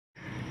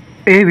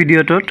এই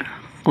ভিডিঅ'টোত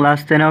ক্লাছ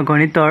 10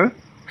 গণিতৰ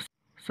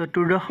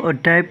চতুৰ্দশ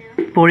অধ্যায়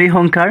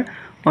পৰিসংখ্যাৰ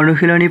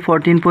অনুশীলনী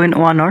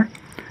 14.1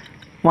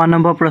 1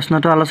 নম্বৰ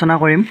প্ৰশ্নটো আলোচনা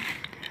কৰিম।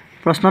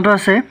 প্ৰশ্নটো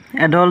আছে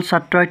এডল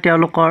ছাত্ৰই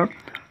তেওঁলোকৰ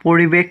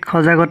পৰিৱেশ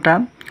সজাগতা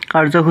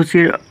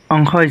কাৰ্যসূচীৰ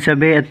অংশ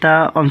হিচাপে এটা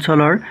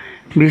অঞ্চলৰ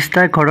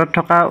 20টা ঘৰত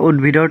থকা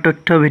উদ্ভিদৰ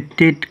তথ্য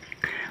ভিত্তিত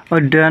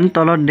অধ্যয়ন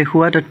তলত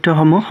দেখুওৱা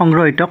তথ্যসমূহ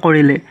সংগ্ৰহিত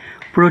কৰিলে।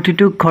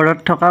 প্ৰতিটো ঘৰত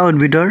থকা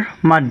উদ্ভিদৰ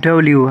মাধ্য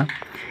উলিওৱা।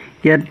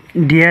 ইয়াত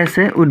দিয়া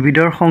আছে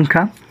উদ্ভিদৰ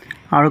সংখ্যা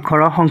আৰু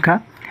ঘৰৰ সংখ্যা।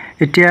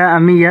 এতিয়া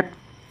আমি ইয়াত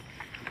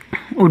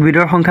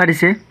উদ্ভিদৰ সংখ্যা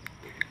দিছে,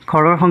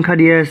 ঘৰৰ সংখ্যা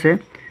দিয়া আছে,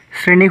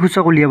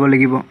 শ্ৰেণীসূচক উলিয়াব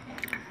লাগিব।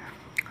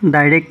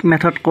 ডাইৰেক্ট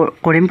মেথড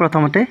কৰিম।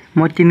 প্ৰথমতে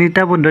মই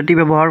তিনিটা পদ্ধতি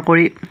ব্যৱহাৰ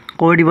কৰি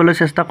দিবলৈ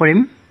চেষ্টা কৰিম।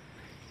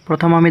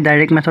 প্ৰথম আমি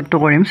ডাইৰেক্ট মেথডটো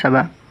কৰিম।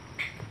 চাবা,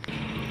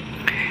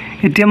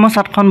 এতিয়া মই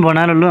চাৰ্টখন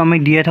বনাই ল'লোঁ। আমি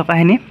দিয়া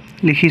থকাখিনি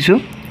লিখিছোঁ,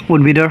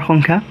 উদ্ভিদৰ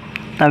সংখ্যা,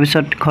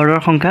 তাৰপিছত ঘৰৰ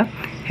সংখ্যা,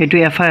 সেইটো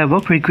FI হ'ব,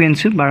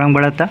 ফ্ৰিকুৱেঞ্চি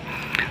বাৰম্বাৰতা।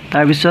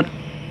 তাৰপিছত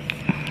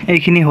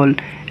এইখিনি হ'ল।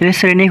 এতিয়া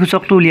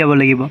শ্ৰেণীসূচকটো উলিয়াব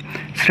লাগিব।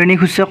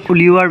 শ্ৰেণীসূচক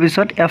উলিওৱাৰ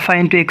পিছত FI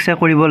 × XI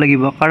কৰিব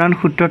লাগিব, কাৰণ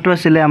সূত্ৰটো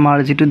আছিলে আমাৰ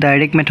যিটো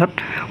ডাইৰেক্ট মেথড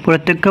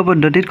প্ৰত্যক্ষ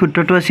পদ্ধতিত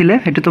সূত্ৰটো আছিলে,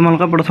 সেইটো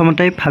তোমালোকে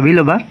প্ৰথমতে ভাবি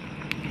ল'বা।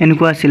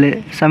 এনেকুৱা আছিলে,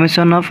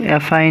 সামেশ্যন of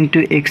FI ×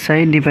 XI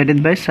divided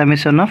by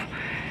সামেশ্যন of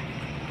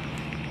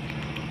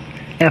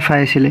FI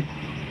আছিলে।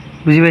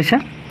 বুজি পাইছা?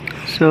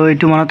 চ'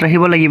 এইটো মনত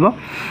ৰাখিব লাগিব।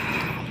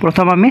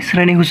 প্ৰথম আমি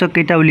শ্ৰেণীসূচক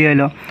কেইটা উলিয়াই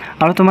লওঁ।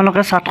 আৰু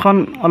তোমালোকে চাৰ্টখন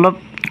অলপ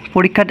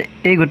পৰীক্ষাত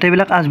এই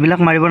গোটেইবিলাক আঁচবিলাক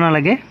মাৰিব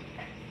নালাগে,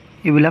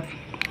 এইবিলাক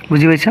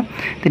বুজি পাইছা?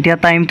 তেতিয়া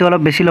টাইমটো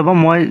অলপ বেছি ল'ব।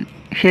 মই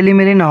খেলি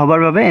মেলি নহ'বৰ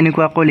বাবে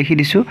এনেকুৱাকৈ লিখি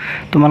দিছোঁ।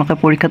 তোমালোকে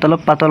পৰীক্ষাত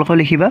অলপ পাতলকৈ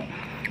লিখিবা,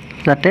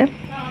 যাতে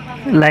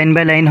লাইন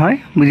বাই লাইন হয়।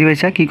 বুজি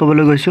পাইছা কি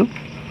ক'বলৈ গৈছোঁ?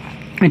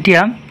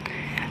 এতিয়া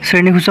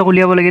শ্ৰেণীসূচক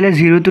উলিয়াব লাগিলে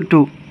 0 to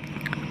 2,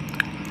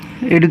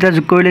 এই দুটা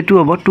যোগ কৰিলে 2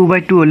 হ'ব,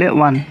 2/2 হ'লে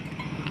 1।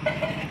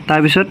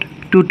 তাৰপিছত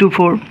 2 to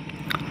 4,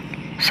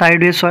 4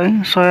 2 6,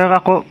 6ক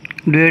আকৌ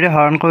 2ৰে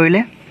হৰণ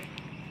কৰিলে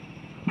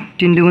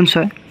 3 2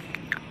 6,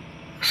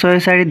 6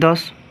 4 10,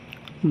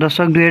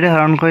 10ক 2ৰে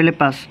হৰণ কৰিলে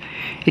 5।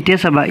 এতিয়া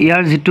চাবা,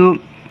 ইয়াৰ যিটো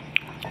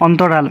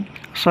অন্তৰাল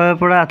 6ৰ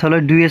পৰা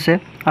 8লৈ 2 আছে,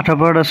 8ৰ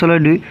পৰা 10লৈ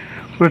 2,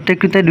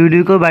 প্ৰত্যেকটোতে 2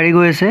 2কৈ বাঢ়ি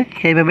গৈ আছে।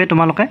 সেইবাবে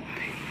তোমালোকে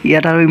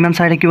ইয়াত আৰু ইমান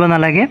চাই থাকিব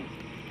নালাগে।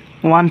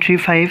 1 3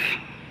 5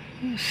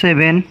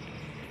 7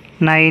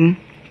 9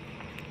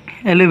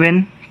 11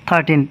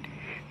 13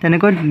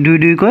 তেনেকৈ 2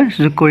 2কৈ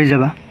যোগ কৰি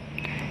যাবা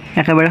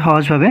একেবাৰে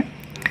সহজভাৱে।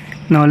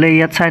 নহ'লে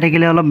ইয়াত চাই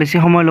থাকিলে অলপ বেছি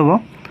সময় ল'ব,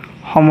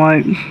 সময়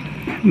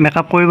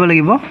মেকআপ কৰিব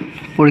লাগিব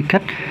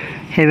পৰীক্ষাত।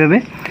 সেইবাবে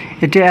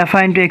এতিয়া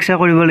FI × XI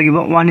কৰিব লাগিব।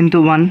 1 ×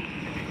 1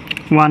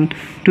 1,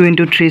 2 ×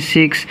 3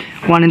 6,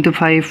 1 ×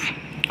 5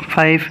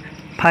 5,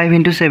 5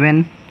 × 7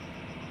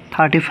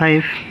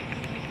 35,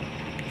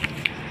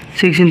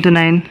 6 ×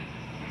 9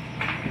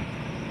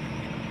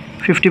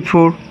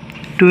 54,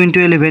 2 ×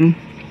 11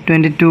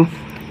 22,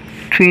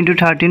 3 ×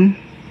 13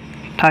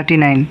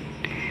 39।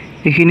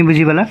 এইখিনি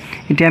বুজি পালা?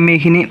 এতিয়া আমি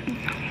এইখিনি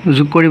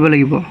যোগ কৰিব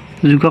লাগিব।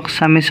 যোগক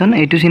সামেশ্যন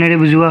এইটো চিনেৰে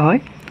বুজোৱা হয়,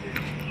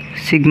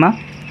 sigma.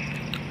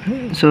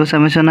 So'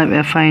 সামেশ্যন of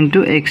FI ×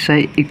 XI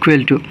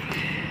equal to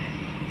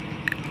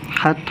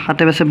 7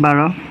 7 আছে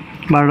 12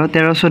 12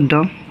 13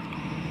 14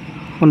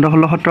 15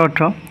 16 17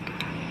 18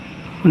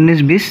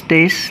 19 20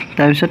 23,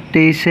 তাৰপিছত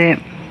 23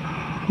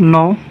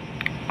 9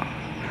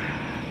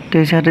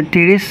 23 7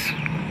 30,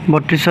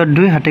 32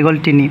 2 হাতে গ'ল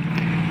 3,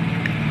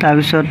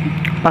 তাৰপিছত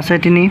 5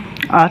 3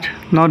 8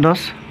 9 10,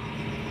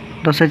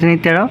 10 3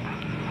 13,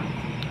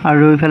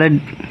 আৰু ইফালে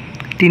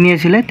 3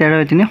 আছিলে,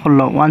 13 3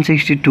 16,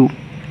 162।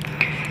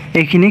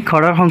 এইখিনি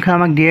ঘৰৰ সংখ্যা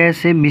আমাক দিয়া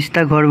আছে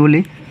 20টা ঘৰ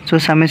বুলি। চ'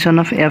 সামেশ্যন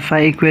অফ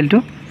FI ইকুৱেল টু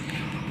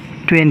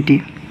 20।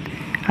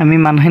 আমি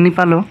মানুহখিনি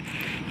পালোঁ।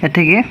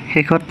 এতেকে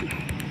শেষত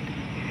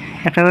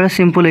একেবাৰে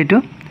চিম্পল, এইটো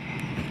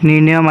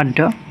নিৰ্ণয়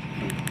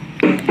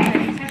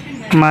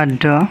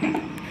মাধ্য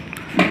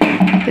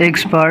x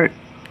bar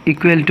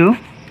equal to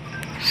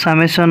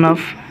সামেশ্যন of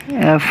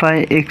FI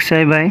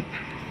XI by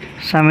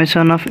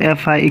সামেশ্যন of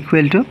FI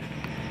equal to,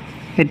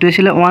 এইটো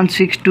আছিলে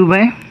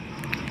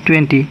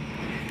 162/20।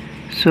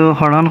 চ'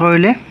 হৰণ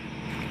কৰিলে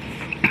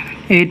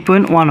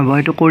 8.1 হ'ব।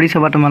 সেইটো কৰি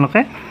চাবা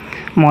তোমালোকে,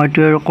 মইতো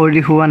আৰু কৰি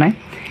দেখুওৱা নাই।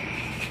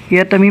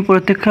 ইয়াত আমি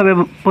প্ৰত্যক্ষ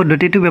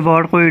পদ্ধতিটো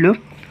ব্যৱহাৰ কৰিলোঁ।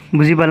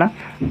 বুজি পালা?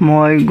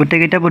 মই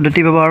গোটেইকেইটা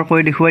পদ্ধতি ব্যৱহাৰ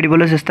কৰি দেখুৱাই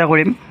দিবলৈ চেষ্টা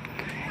কৰিম,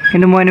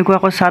 কিন্তু মই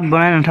এনেকুৱাকৈ চাৰ্ট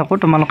বনাই নাথাকোঁ।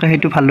 তোমালোকে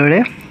সেইটো ভালদৰে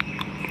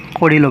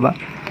কৰি ল'বা।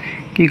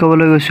 কি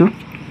ক'বলৈ গৈছোঁ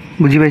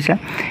বুজি পাইছা?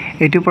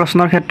 এইটো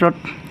প্ৰশ্নৰ ক্ষেত্ৰত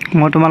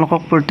মই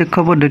তোমালোকক প্ৰত্যক্ষ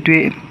পদ্ধতিয়ে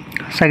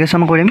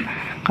ছাজেশ্যন কৰিম,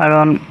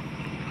 কাৰণ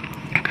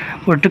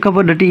প্ৰত্যক্ষ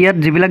পদ্ধতি ইয়াত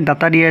যিবিলাক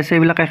ডাটা দিয়া আছে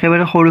এইবিলাক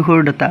একেবাৰে সৰু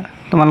সৰু ডাটা।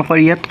 তোমালোকৰ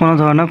ইয়াত কোনো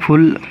ধৰণৰ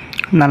ভুল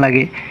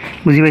নালাগে।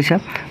 বুজি পাইছা?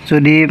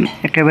 যদি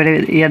একেবাৰে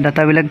ইয়াত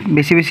ডাটাবিলাক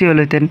বেছি বেছি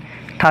হ'লহেঁতেন,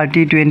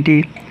 30 20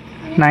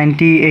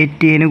 90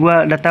 80 এনেকুৱা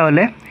ডাটা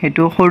হ'লে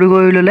সেইটো সৰু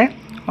কৰি ল'লে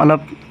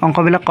অলপ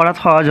অংকবিলাক কৰাত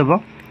সহজ হ'ব।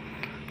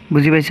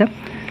 বুজি পাইছা?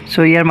 চ'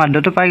 ইয়াৰ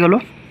মাধ্যটো পাই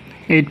গ'লোঁ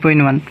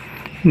 8.1,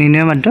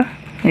 নিৰ্ণয় মাধ্য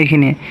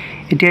এইখিনিয়ে।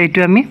 এতিয়া এইটো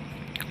আমি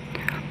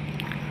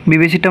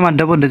বিবেচিত মাধ্য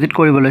পদ্ধতিত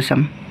কৰিবলৈ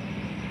চাম।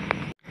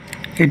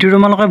 এইটো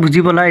তোমালোকে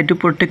বুজি পালা, এইটো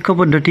প্ৰত্যক্ষ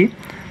পদ্ধতি।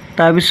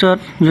 তাৰপিছত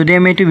যদি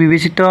আমি এইটো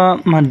বিবেচিত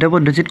মাধ্য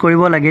পদ্ধতিত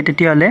কৰিব লাগে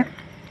তেতিয়াহ'লে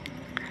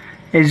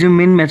এজিউম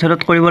মিন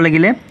মেথডত কৰিব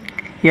লাগিলে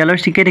ইয়ালৈ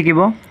ঠিকে থাকিব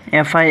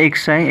FI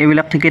XI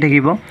এইবিলাক ঠিকে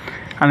থাকিব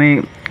আমি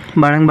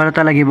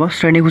বাৰংবাৰতা লাগিব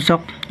শ্ৰেণীসূচক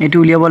এইটো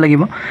উলিয়াব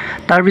লাগিব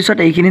তাৰপিছত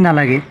এইখিনি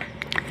নালাগে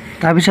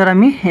তাৰপিছত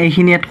আমি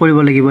এইখিনি এড কৰিব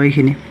লাগিব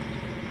এইখিনি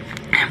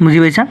বুজি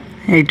পাইছা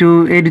এইটো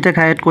এই দুটা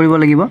খাই এড কৰিব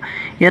লাগিব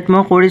ইয়াত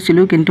মই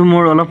কৰিছিলোঁ কিন্তু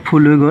মোৰ অলপ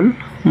ভুল হৈ গ'ল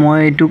মই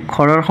এইটো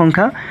ঘৰৰ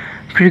সংখ্যা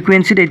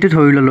ফ্ৰিকুৱেন্সিত এইটো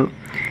ধৰি ললোঁ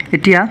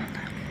এতিয়া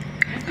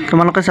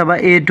তোমালোকে চাবা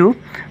এইটো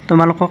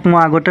তোমালোকক মই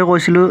আগতে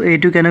কৈছিলোঁ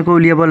এইটো কেনেকৈ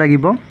উলিয়াব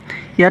লাগিব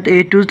ইয়াত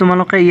এইটো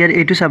তোমালোকে ইয়াত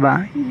এইটো চাবা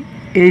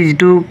এই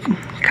যেটো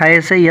খাই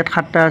আছে ইয়াত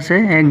 7টা আছে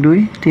 1 2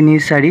 3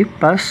 4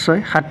 5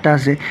 6 7টা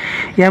আছে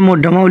ইয়াৰ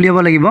মধ্যমা উলিয়াব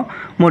লাগিব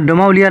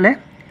মধ্যমা উলিয়ালে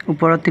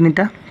ওপৰত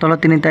 3টা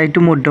তলত 3টা এইটো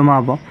মধ্যমা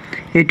হ'ব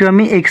এইটো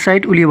আমি এক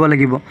সাইড উলিয়াব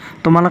লাগিব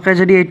তোমালোকে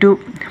যদি এইটো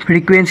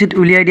ফ্ৰিকুৱেন্সিত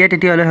উলিয়াই দিয়া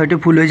তেতিয়াহলে হয়তো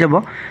ভুল হৈ যাব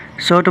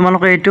সো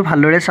তোমালোকে এইটো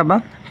ভালদৰে চাবা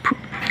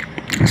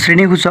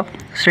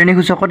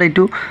শ্ৰেণীসূচকত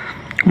এইটো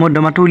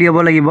মধ্যমাটো উলিয়াব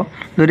লাগিব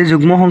যদি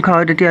যুগ্ম সংখ্যা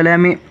হয় তেতিয়াহলে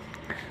আমি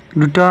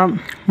দুটা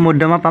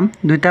মধ্যমা পাম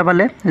দুটা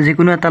পালে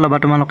যিকোনো এটা লবা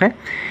তোমালোকে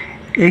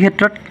এই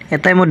ক্ষেত্ৰত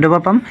এটাই মধ্যমা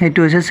পাম হেতু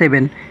হৈছে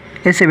 7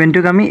 এই 7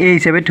 টোক আমি a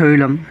হিচাপে ধৰি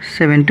লম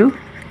 7 টো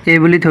a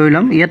বুলি ধৰি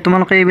লম ইয়াত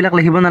তোমালোকে এইবিলাক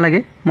লিখিব নালাগে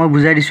মই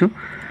বুজাই দিছো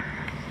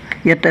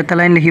ইয়াত এটা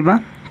লাইন লিখিবা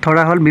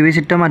ধৰা হল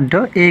বিবেচিত মাধ্য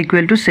a =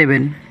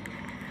 7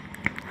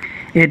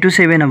 a to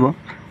 7 হ'ব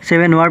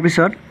 7 হোৱাৰ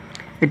পিছত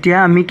এতিয়া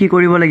আমি কি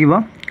কৰিব লাগিব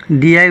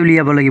di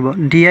উলিয়াব লাগিব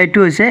di টো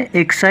হৈছে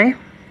xi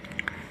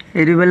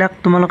এইবিলাক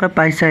তোমালোকে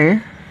পাইছাই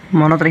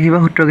মনত ৰাখিবা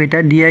সূত্ৰকেইটা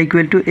di =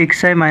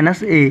 xi -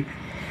 a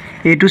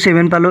a to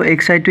 7 পালো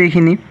xi টো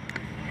এইখিনি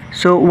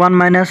so 1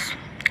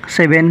 -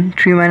 7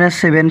 3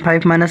 - 7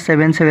 5 -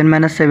 7 7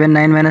 - 7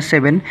 9 -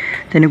 7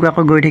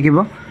 তেনেকুৱাকৈ গৈ থাকিব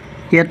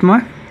ইয়াত মই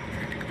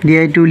di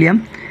টো উলিয়াম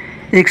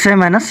xi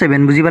 -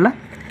 7 বুজি পালা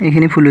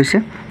এইখিনি ফুল হৈছে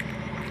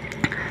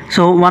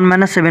so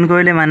 1 - 7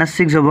 কৰিলে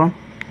 -6 হ'ব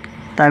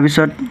তাৰ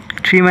পিছত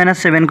 3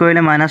 - 7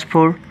 কৰিলে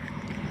 -4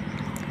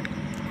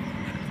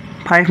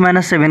 5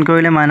 - 7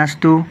 কৰিলে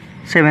 -2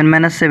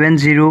 7 - 7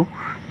 0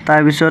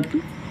 তাৰ পিছত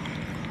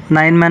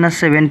 9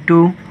 - 7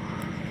 2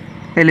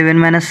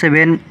 11 -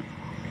 7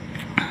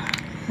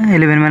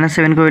 11 -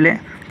 7 কৰিলে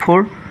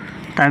 4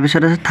 তাৰ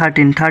পিছত আছে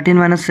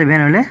 13 - 7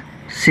 হলে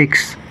 6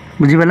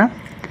 বুজি পালা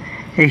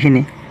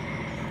এইখিনি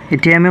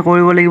এতিয়া আমি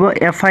কৰিব লাগিব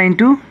fi *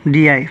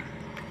 di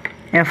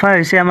fi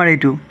হৈছে আমাৰ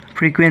এইটো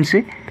ফ্ৰিকুৱেন্সি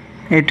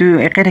এইটো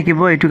একে থাকিব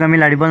এইটোক আমি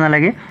লাৰিব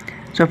নালাগে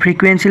সো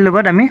ফ্ৰিকুৱেন্সিৰ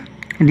লগত আমি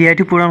di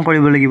টো পূৰণ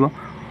কৰিব লাগিব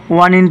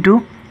 1 *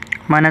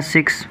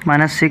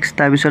 -6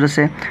 তাৰ পিছত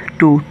আছে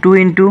 2 2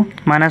 *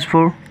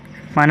 -4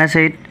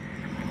 -8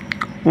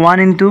 1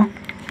 * -2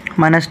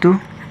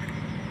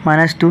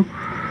 -2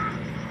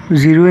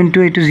 0 *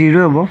 এইটো 0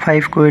 হ'ব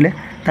 5 কৰিলে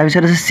তাৰ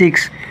পিছত আছে 6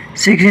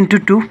 *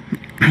 2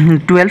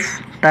 12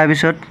 তাৰ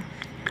পিছত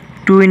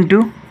 2 *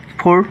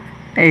 4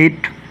 8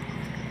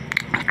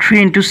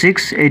 3 *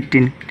 6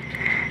 18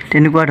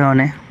 তেনেকুৱা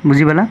ধৰণে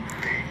বুজি পালা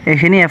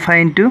এইখিনি fi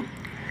 *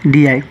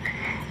 di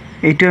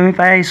এইটো আমি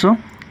পাই আইছো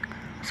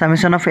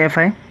summation of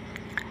fi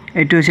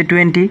এইটো হৈছে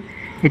 20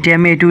 এতিয়া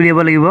আমি এইটো উলিয়াব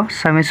লাগিব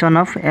summation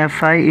of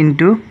fi *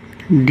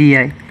 di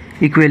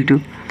equal to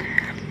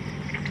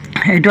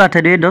এইটো 8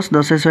 2 10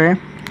 10 6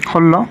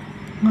 16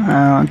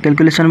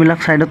 ক্যালকুলেশন বিলাক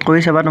সাইডত কৰি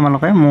চাবা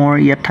তোমালোকে মোৰ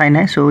ইয়াত ঠাই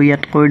নাই সো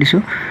ইয়াত কৰি দিছো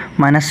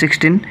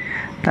 -16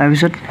 তাৰ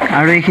পিছত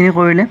আৰু এইখিনি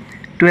কৰিলে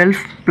 12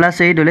 +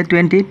 8 হলে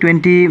 20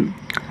 20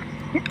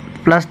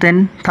 + 10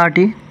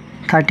 30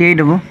 38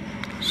 হ'ব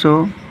সো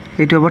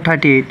এইটো হ'ব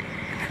 38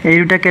 এই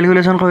দুটা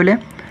ক্যালকুলেশন কৰিলে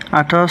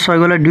 8 6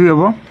 গলে 2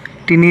 হ'ব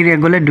 3 1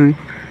 গলে 2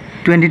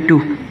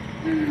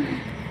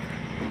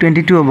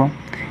 22 হ'ব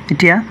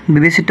এতিয়া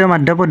বিবেচিত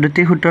মাধ্য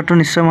পদ্ধতিৰ সূত্ৰটো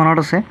নিশ্চয় মনত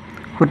আছে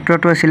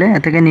সূত্ৰটো আছিল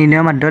এতেকে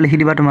নিৰ্ণয় মাধ্য লিখি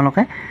দিবা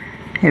তোমালোকে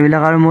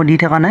এইবিলাক আৰু মই দি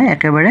থকা নাই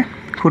একেবাৰে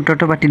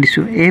সূত্ৰটো পাতি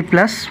দিছো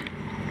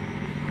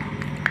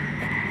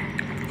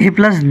a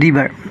plus d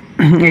bar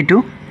এইটো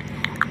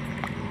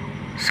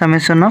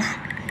summation of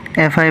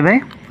fi by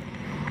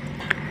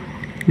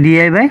di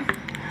by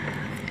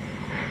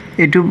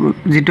এইটো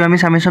যেটো আমি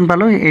সামেশন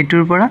পালো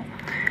এইটোৰ পৰা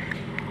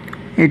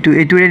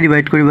এইটোৰে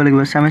ডিভাইড কৰিব লাগিব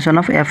summation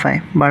of fi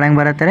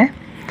বাৰংবাৰতাৰে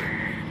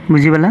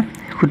বুজি পালা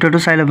সূত্ৰটো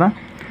চাই লবা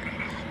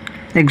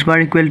x bar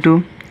 =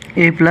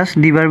 a plus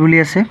d bar বুলি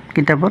আছে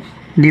কিতাপত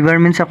d bar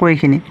means আকৌ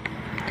এইখিনি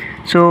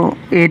সো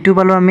a2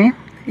 পালো আমি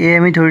a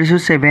আমি ধৰিছো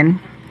 7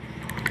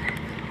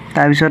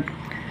 তাৰ পিছত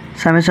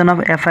summation of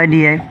fi di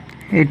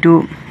এইটো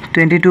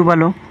 22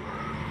 পালো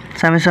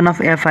summation of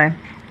fi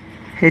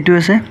এইটো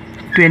আছে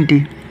 20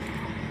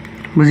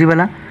 বুজি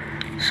পালা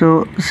সো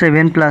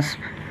 7 প্লাস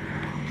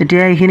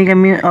এতিয়া এইখিনিক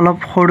আমি অলপ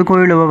সৰু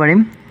কৰি ল'ব পাৰিম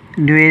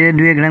 2 ৰে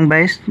 2 গ্ৰাং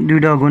 22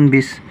 2 গুণ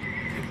 20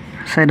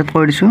 সাইডত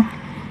কৰি দিছো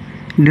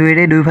 2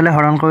 ৰে 2 ফালে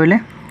হৰণ কৰিলে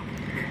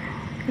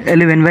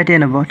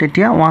 11/10 হ'ব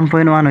তেতিয়া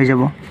 1.1 হৈ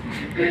যাব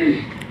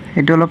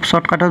এটো অলপ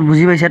শৰ্টকাটত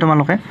বুজি পাইছা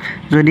তোমালোকে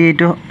যদি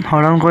এটো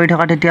হৰণ কৰি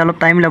থকা তেতিয়া অলপ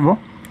টাইম ল'ব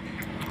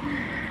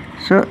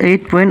সো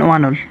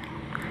 8.1 হল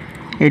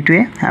এটোৱে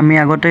আমি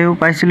আগতেও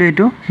পাইছিলো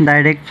এটো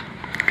ডাইৰেক্ট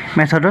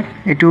মেথডত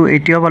এটো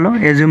এতিয়াও পালো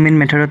এজুম ইন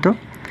মেথডত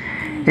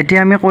এতিয়া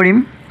আমি কৰিম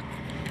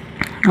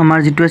আমাৰ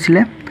যেটো আছিল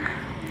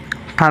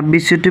ধাপ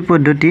বিচ্যুতি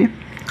পদ্ধতি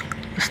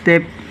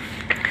স্টেপ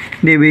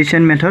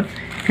ডেভিয়েশন মেথড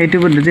এইটো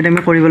পদ্ধতিত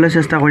আমি কৰিবলৈ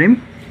চেষ্টা কৰিম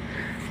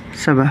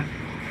চাবা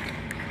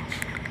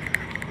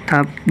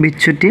ধাপ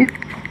বিচ্যুতি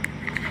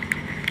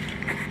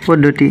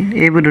পদ্ধতি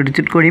এই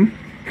পদ্ধতিত কৰিম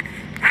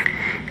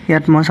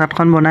ইয়াত মই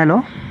সাতখন বনাই ল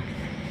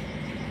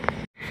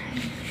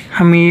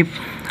আমি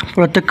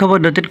প্ৰত্যক্ষ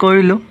পদ্ধতিত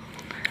কৰিলো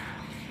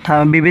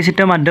বিবেচিত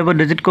মাধ্য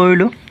পদ্ধতিত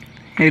কৰিলো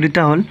এই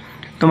দুটা হল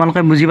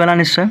তোমালোকে বুজি পালা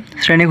নিশ্চয়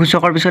শ্ৰেণী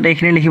সূচকৰ পিছত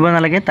এইখিনি লিখিব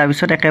নালাগে তাৰ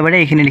পিছত একেবাৰে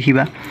এইখিনি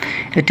লিখিবা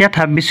এতিয়া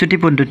ধাপ বিচ্যুতি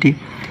পদ্ধতি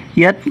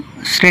ইয়াত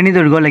শ্ৰেণী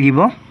দৈৰ্ঘ্য লাগিব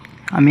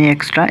আমি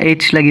এক্সট্ৰা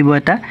h লাগিব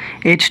এটা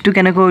h টো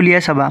কেনেকৈ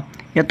উলিয়াই চাবা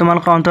ইয়াত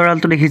তোমালোকে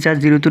অন্তৰালটো দেখিছা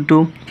 0 to 2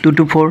 2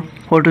 to 4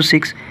 4 to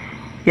 6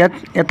 ইয়াত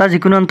এটা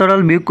যিকোনো অন্তৰাল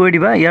বিয়োগ কৰি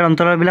দিবা ইয়াৰ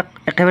অন্তৰালবিলাক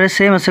একেবাৰে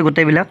সেম আছে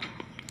গোটেইবিলাক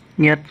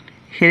ইয়াত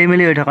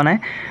খেলিমেলি হৈ থকা নাই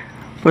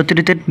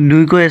প্ৰতিটোতে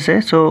 2 কৈ আছে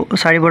সো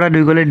 4 পৰা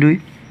 2 গলে 2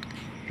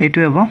 এইটো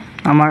হ'ব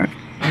আমাৰ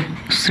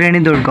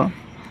শ্ৰেণী দৈৰ্ঘ্য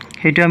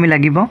সেইটো আমি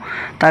লাগিব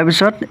তাৰ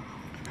পিছত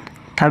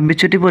ধাপ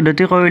বিচ্যুতি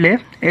পদ্ধতি কৰিলে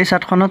এই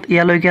চাটখনত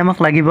ইয়ালৈকে আমাক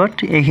লাগিব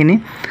এইখিনি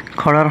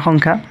ঘৰৰ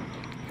সংখ্যা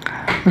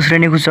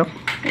শ্ৰেণী সূচক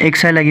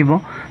xi লাগিব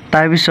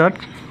তাৰ পিছত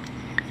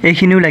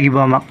এইখিনিও লাগিব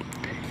আমাক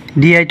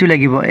di টো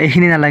লাগিব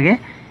এইখিনি নালাগে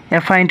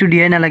fi * di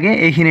নালাগে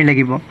এইখিনি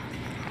লাগিব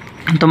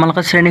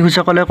তোমালোকে শ্ৰেণী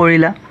সূচকলৈ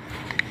কৰিলা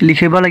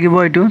লিখিব লাগিব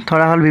এটো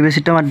ধৰা হল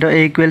বিবেচিত মাধ্য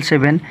a =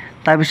 7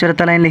 তাৰ পিছত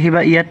এটা লাইন লিখিবা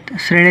ইয়াত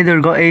শ্ৰেণী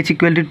দৈৰ্ঘ্য h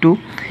 = 2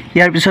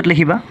 ইয়াৰ পিছত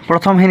লিখিবা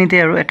প্ৰথম হেনিতে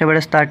আৰু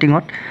একেবাৰে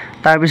ষ্টাৰ্টিংত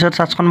তাৰ পিছত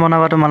সাতখন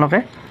বনাবা তোমালোকে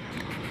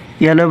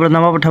ইয়ালৈ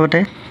বনাবা প্ৰথমতে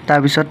তাৰ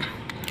পিছত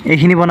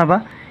এইখিনি বনাবা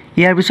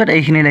ইয়াৰ পিছত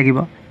এইখিনি লাগিব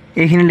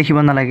এইখিনি লিখিব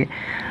নালাগে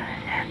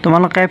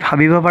তোমালোকে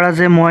ভাবিব পাৰা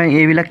যে মই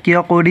এইবিলাক কিয়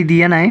কৰি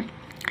দিয়া নাই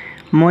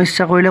মই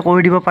ইচ্ছা কৰিলে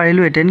কৰি দিব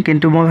পাৰিলো এতেন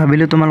কিন্তু মই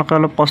ভাবিলো তোমালোকে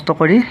অলপ কষ্ট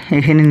কৰি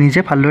এইখিনি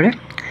নিজে ভালদৰে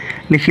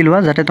লিখি লোৱা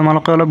যাতে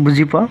তোমালোকে অলপ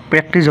বুজি পোৱা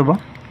প্ৰেক্টিস হ'ব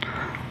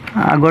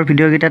আগৰ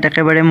ভিডিও গিটাত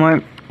একেবাৰে মই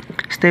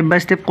স্টেপ বাই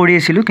স্টেপ কৰি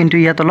আছিলো কিন্তু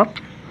ইয়াত অলপ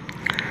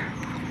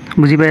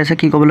বুজি পাই আছে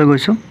কি ক'বলৈ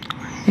গৈছো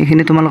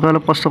এইখিনি তোমালোকে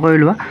অলপ কষ্ট কৰি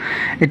লোৱা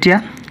এতিয়া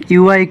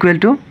ui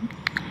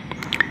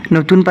 =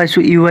 নতুন পাইছো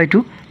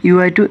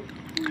ui টো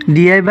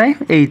di by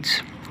h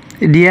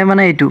di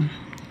মানে এইটো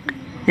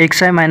xi -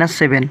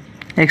 7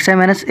 xi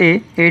 - a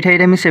 8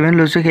 ঠাইত আমি 7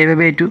 লৈছো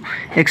সেইভাবে এইটো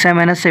xi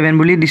 - 7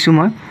 বুলি দিছো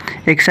মই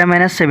xi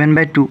 -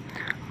 7/2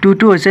 2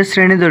 টো হৈছে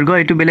শ্ৰেণী দৈৰ্ঘ্য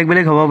এইটো বেলেগ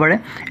বেলেগ হ'ব পাৰে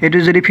এইটো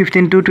যদি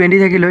 15 to 20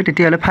 থাকিল হয়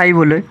তেতিয়া হলে 5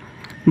 হল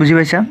বুজি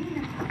পাইছা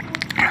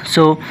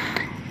সো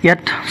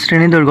ইয়াত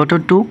শ্ৰেণী দৈৰ্ঘ্যটো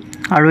 2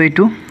 আৰু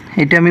এইটো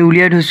আমি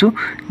উলিয়াই থৈছো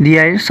di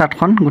ৰ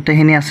সাতখন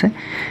গোটেইখিনি আছে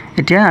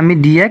এতিয়া আমি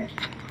di ক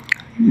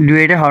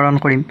 2 ৰে হৰণ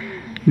কৰিম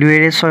 2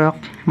 ৰে 6ক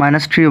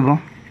 -3 হ'ব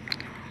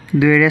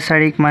 2 ৰে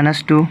 4ক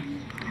 -2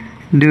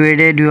 2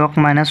 ৰে 2ক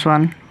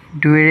 -1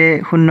 2 ৰে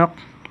 0ক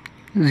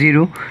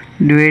 0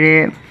 2 ৰে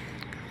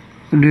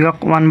 2ক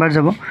 1 বাৰ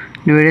যাব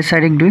 2 ৰে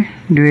 4ক 2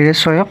 2 ৰে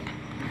 6ক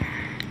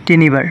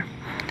 3 বাৰ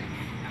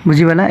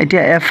বুজি পালা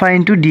এতিয়া fi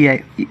 * di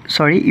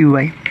সৰি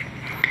ui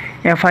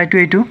fi টো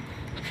এইটো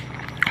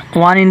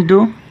 1 *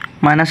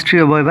 -3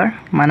 হ'ব এবাৰ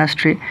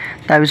 -3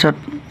 তাৰ পিছত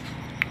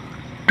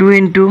 2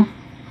 *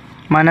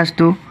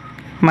 -2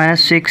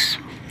 -6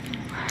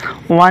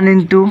 1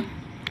 *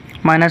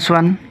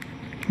 -1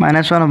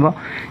 -1 হ'ব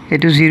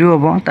এটো 0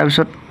 হ'ব তাৰ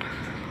পিছত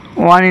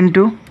 1 *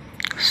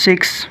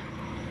 6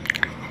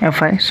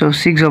 fi so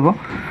 6 হ'ব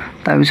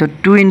তাৰ পিছত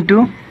 2 *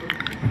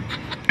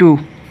 2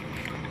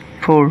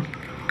 4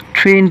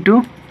 3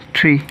 *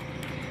 3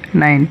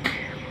 9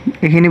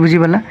 এইখিনি বুজি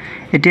পালা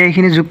এতিয়া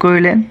এইখিনি যোগ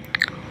কৰিলে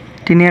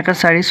 3 *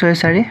 4 6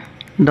 * 4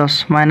 10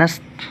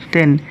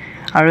 -10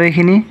 আৰু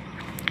এইখিনি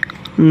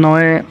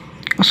 9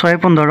 6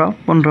 15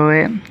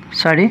 15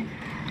 4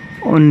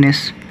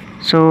 19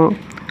 সো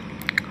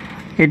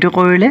এটো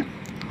কৰিলে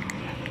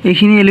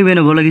এইখিনি 11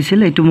 হ'ব লাগিছিল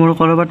এটো মোৰ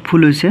কৰবাত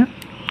ভুল হৈছে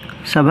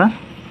চাবা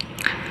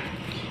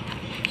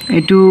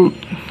এটো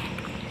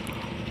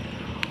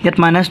ইয়াত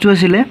 -2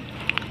 আছিল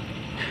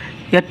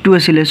ইয়াত 2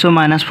 আছিল সো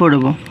 -4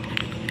 হ'ব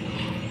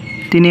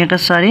 3 *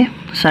 4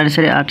 4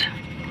 4 8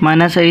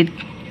 -8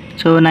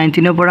 সো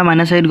 19 ৰ পৰা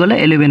 -8 গলে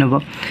 11 হ'ব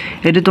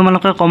এটো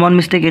তোমালোকে কমন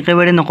মিস্টেক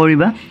একেবাৰে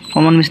নকৰিবা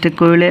কমন মিস্টেক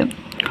কৰিলে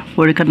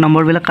পৰীক্ষাত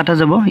নম্বৰ বিলাক কাটা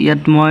যাব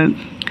ইয়াত মই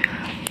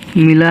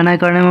মিলা নাই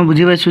কাৰণে মই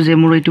বুজি পাইছো যে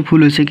মোৰ এইটো ভুল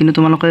হৈছে কিন্তু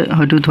তোমালোকে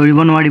হয়তো ধৰিব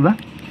নোৱাৰিবা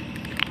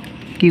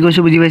কি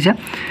কৈছো বুজি পাইছা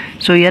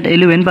সো ইয়াত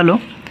 11 পালো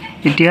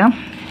এতিয়া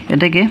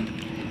এটাকে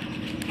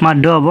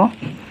মাধ্য হ'ব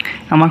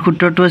আমাৰ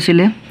সূত্ৰটো আছিল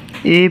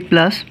a +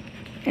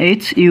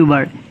 h u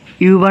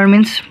bar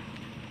means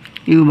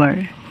u bar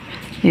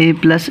a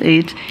 +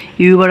 h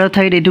u bar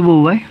ঠাইত এটো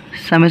বহুৱাই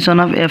summation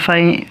of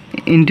fi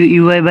into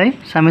ui by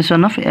summation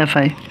of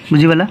fi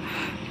বুজি পালা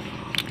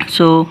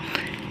সো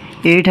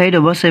a ঠাইত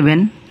হ'ব 7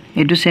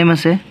 এটো সেম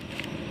আছে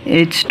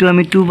h টো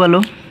আমি 2 পালো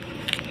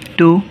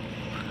 2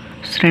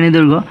 শ্ৰেণী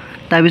দৈৰ্ঘ্য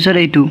তাৰ পিছত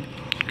এইটো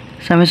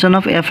summation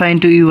of fi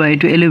into ui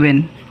to 11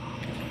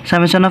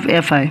 summation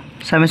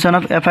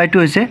of fi টো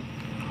হৈছে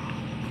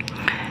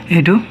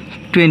এটো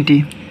 20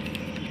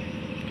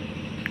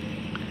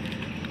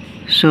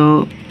 so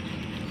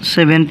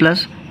 7 plus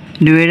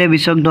 2 ৰে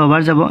 20ক 10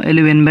 বাৰ যাব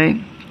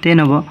 11/10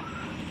 হ'ব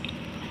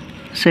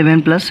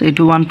 7 প্লাছ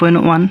এইটো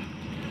 1.1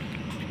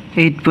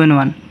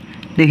 8.1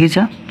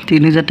 দেখিছা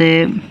তিনি যাতে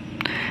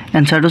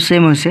এনসাৰটো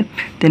সেম হৈছে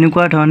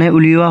তেনেকুৱা ধৰণে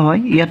উলিওৱা হয়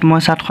ইয়াত মই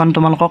চাৰ্টখন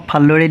তোমালোকক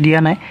ভালদৰে দিয়া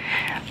নাই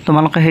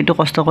তোমালোকে হেতু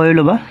কষ্ট কৰি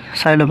লবা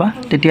চাই লবা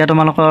তেতিয়া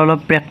তোমালোকৰ অলপ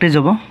প্ৰেক্টিস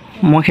হ'ব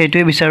মই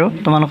হেতুৱে বিচাৰো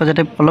তোমালোকে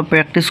যাতে অলপ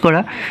প্ৰেক্টিস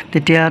কৰা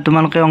তেতিয়া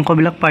তোমালোকে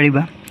অংকবিলাক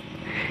পাৰিবা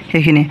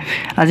সেইখিনি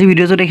আজি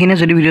ভিডিওটো দেখিনে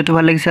যদি ভিডিওটো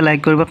ভাল লাগিছে লাইক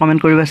কৰিবা কমেন্ট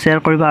কৰিবা শেয়াৰ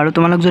কৰিবা আৰু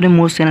তোমালোক যদি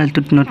মোৰ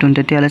চেনেলটোত নতুন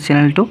তেতিয়ালে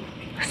চেনেলটো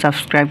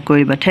সাবস্ক্ৰাইব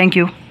কৰিবা থ্যাংক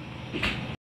ইউ